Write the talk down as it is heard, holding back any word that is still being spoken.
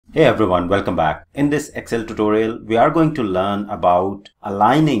Hey everyone, welcome back. In this Excel tutorial, we are going to learn about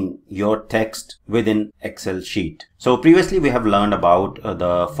aligning your text within Excel sheet. So previously we have learned about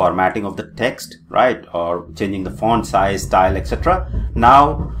the formatting of the text, right? Or changing the font size, style, etc.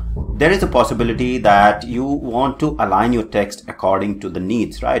 Now, there is a possibility that you want to align your text according to the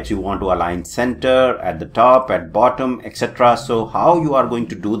needs, right? You want to align center, at the top, at bottom, etc. So how you are going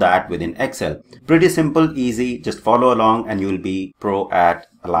to do that within Excel? Pretty simple, easy, just follow along and you will be pro at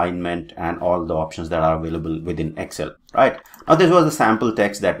alignment and all the options that are available within Excel, right? Now this was the sample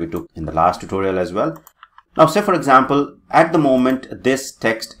text that we took in the last tutorial as well. Now say for example, at the moment this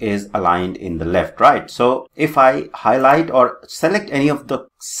text is aligned in the left, right? So if I highlight or select any of the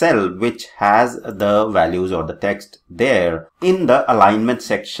cell which has the values or the text there, in the alignment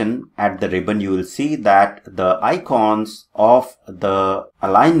section at the ribbon you will see that the icons of the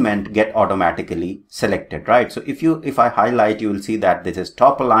alignment get automatically selected, right? So if I highlight, you will see that this is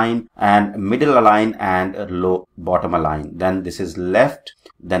top align and middle align and low bottom align, then this is left,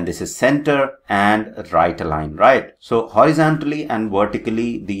 then this is center and right align, right? So horizontally and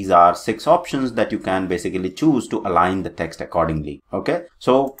vertically, these are 6 options that you can basically choose to align the text accordingly. Okay,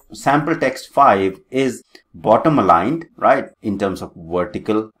 so sample text 5 is bottom aligned, right, in terms of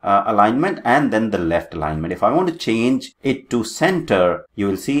vertical alignment, and then the left alignment. If I want to change it to center, you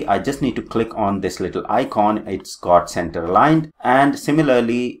will see I just need to click on this little icon. It's got center aligned, and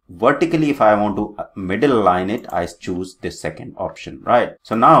similarly vertically, if I want to middle align it, I choose this second option, right?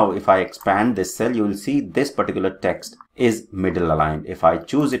 So now if I expand this cell, you will see this particular text is middle aligned. If I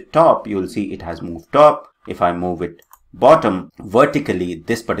choose it top, you will see it has moved top. If I move it bottom vertically,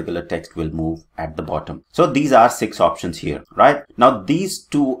 this particular text will move at the bottom. So these are 6 options here, right? Now these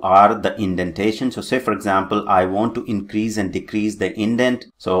 2 are the indentation. So say for example, I want to increase and decrease the indent.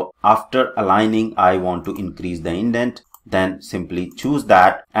 So after aligning, I want to increase the indent, then simply choose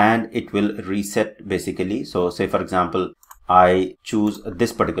that and it will reset basically. So say for example, I choose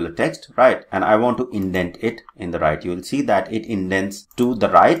this particular text, right? And I want to indent it in the right. You will see that it indents to the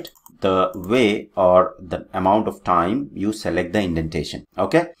right the way or the amount of time you select the indentation.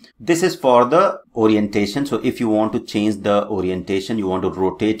 Okay, this is for the orientation. So if you want to change the orientation, you want to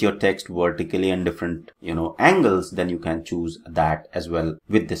rotate your text vertically and different angles, then you can choose that as well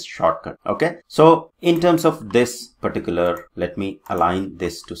with this shortcut. Okay, so in terms of this particular, let me align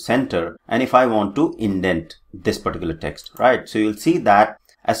this to center, and if I want to indent this particular text, right, so you'll see that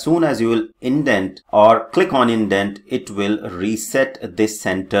as soon as you will indent or click on indent, it will reset this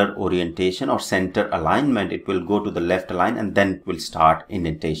center orientation or center alignment. It will go to the left align and then it will start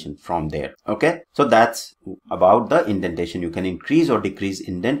indentation from there. Okay, so that's about the indentation. You can increase or decrease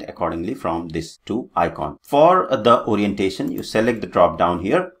indent accordingly from this 2 icon. For the orientation, you select the drop down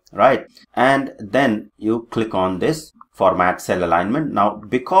here, right, and then you click on this format cell alignment. Now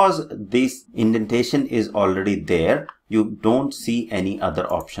because this indentation is already there, you don't see any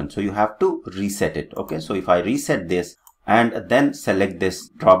other option, so you have to reset it. Okay, so if I reset this and then select this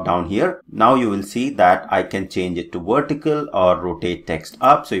drop down here, now you will see that I can change it to vertical or rotate text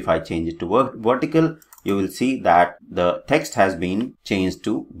up. So if I change it to vertical, you will see that the text has been changed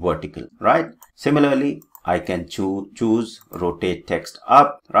to vertical, right? Similarly, I can choose rotate text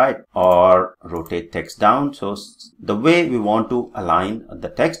up, right, or rotate text down. So the way we want to align the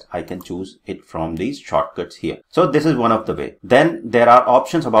text, I can choose it from these shortcuts here. So this is one of the way. Then there are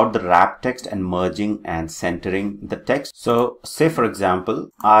options about the wrap text and merging and centering the text. So say for example,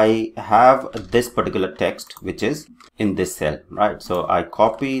 I have this particular text which is in this cell, right? So I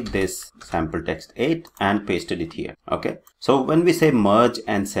copy this sample text 8 and pasted it here. Okay, so when we say merge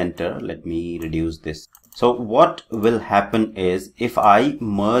and center, let me reduce this. So what will happen is if I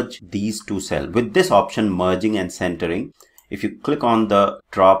merge these 2 cells with this option merging and centering, if you click on the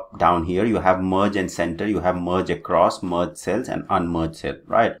drop down here, you have merge and center, you have merge across, merge cells and unmerge cell,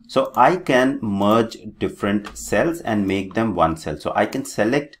 right? So I can merge different cells and make them one cell. So I can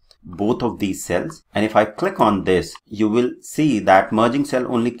select both of these cells, and if I click on this, you will see that merging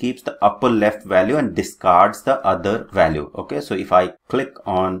cell only keeps the upper left value and discards the other value. Okay, so if I click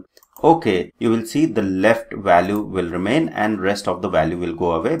on OK, you will see the left value will remain and rest of the value will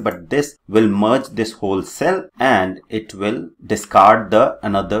go away, but this will merge this whole cell and it will discard the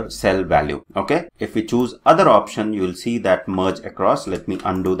another cell value. Okay, if we choose other option, you will see that merge across. Let me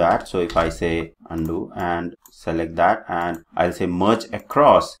undo that. So if I say undo and select that and I'll say merge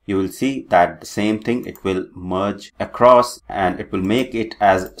across, you will see that the same thing, it will merge across and it will make it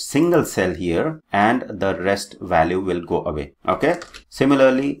as single cell here and the rest value will go away. Okay,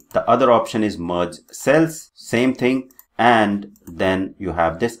 similarly the other option is merge cells, same thing, and then you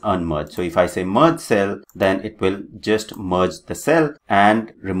have this unmerge. So if I say merge cell, then it will just merge the cell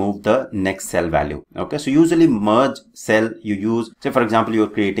and remove the next cell value. Okay, so usually merge cell you use, say for example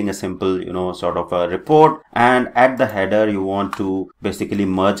you're creating a simple sort of a report, and at the header you want to basically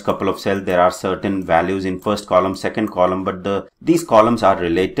merge couple of cells. There are certain values in first column, second column, but these columns are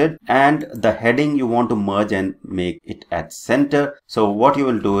related, and the heading you want to merge and make it at center. So what you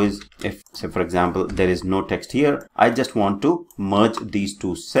will do is, if say for example there is no text here, I just want to merge these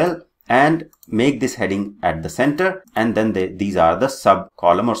two cells and make this heading at the center, and then these are the sub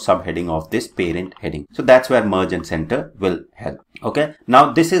column or subheading of this parent heading. So that's where merge and center will help. Okay,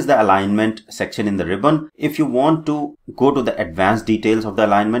 now this is the alignment section in the ribbon. If you want to go to the advanced details of the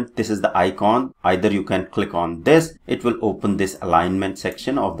alignment, this is the icon. Either you can click on this, it will open this alignment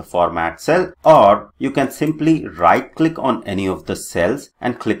section of the format cell, or you can simply right click on any of the cells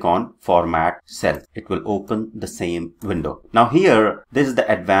and click on format cell. It will open the same window. Now here, this is the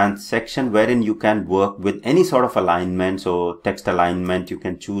advanced section wherein you can work with any sort of alignment. So text alignment you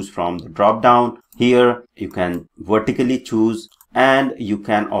can choose from the drop down. Here you can vertically choose, and you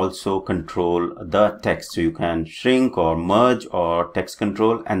can also control the text. So you can shrink or merge or text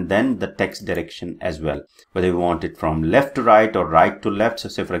control, and then the text direction as well, whether you want it from left to right or right to left. So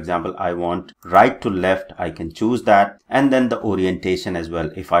say for example I want right to left, I can choose that, and then the orientation as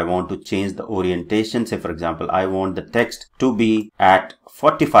well. If I want to change the orientation, say for example I want the text to be at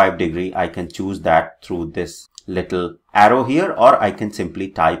 45 degree, I can choose that through this little arrow here, or I can simply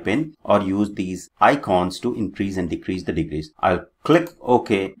type in or use these icons to increase and decrease the degrees. I'll click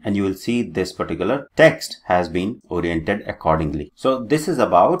OK, and you will see this particular text has been oriented accordingly. So this is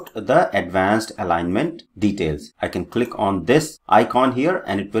about the advanced alignment details. I can click on this icon here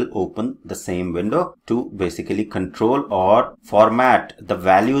and it will open the same window to basically control or format the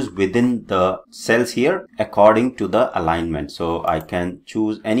values within the cells here according to the alignment. So I can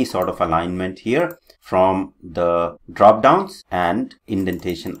choose any sort of alignment here from the drop downs, and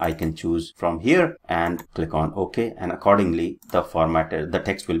indentation I can choose from here and click on OK, and accordingly the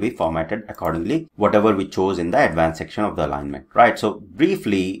text will be formatted accordingly, whatever we chose in the advanced section of the alignment, right? So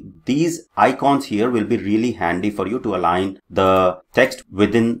briefly, these icons here will be really handy for you to align the text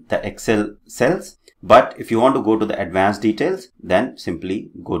within the Excel cells. But if you want to go to the advanced details, then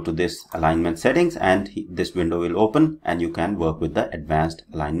simply go to this alignment settings, and this window will open and you can work with the advanced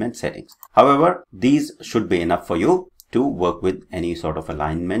alignment settings. However, these should be enough for you to work with any sort of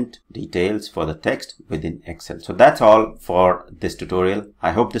alignment details for the text within Excel. So that's all for this tutorial.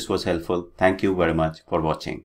 I hope this was helpful. Thank you very much for watching.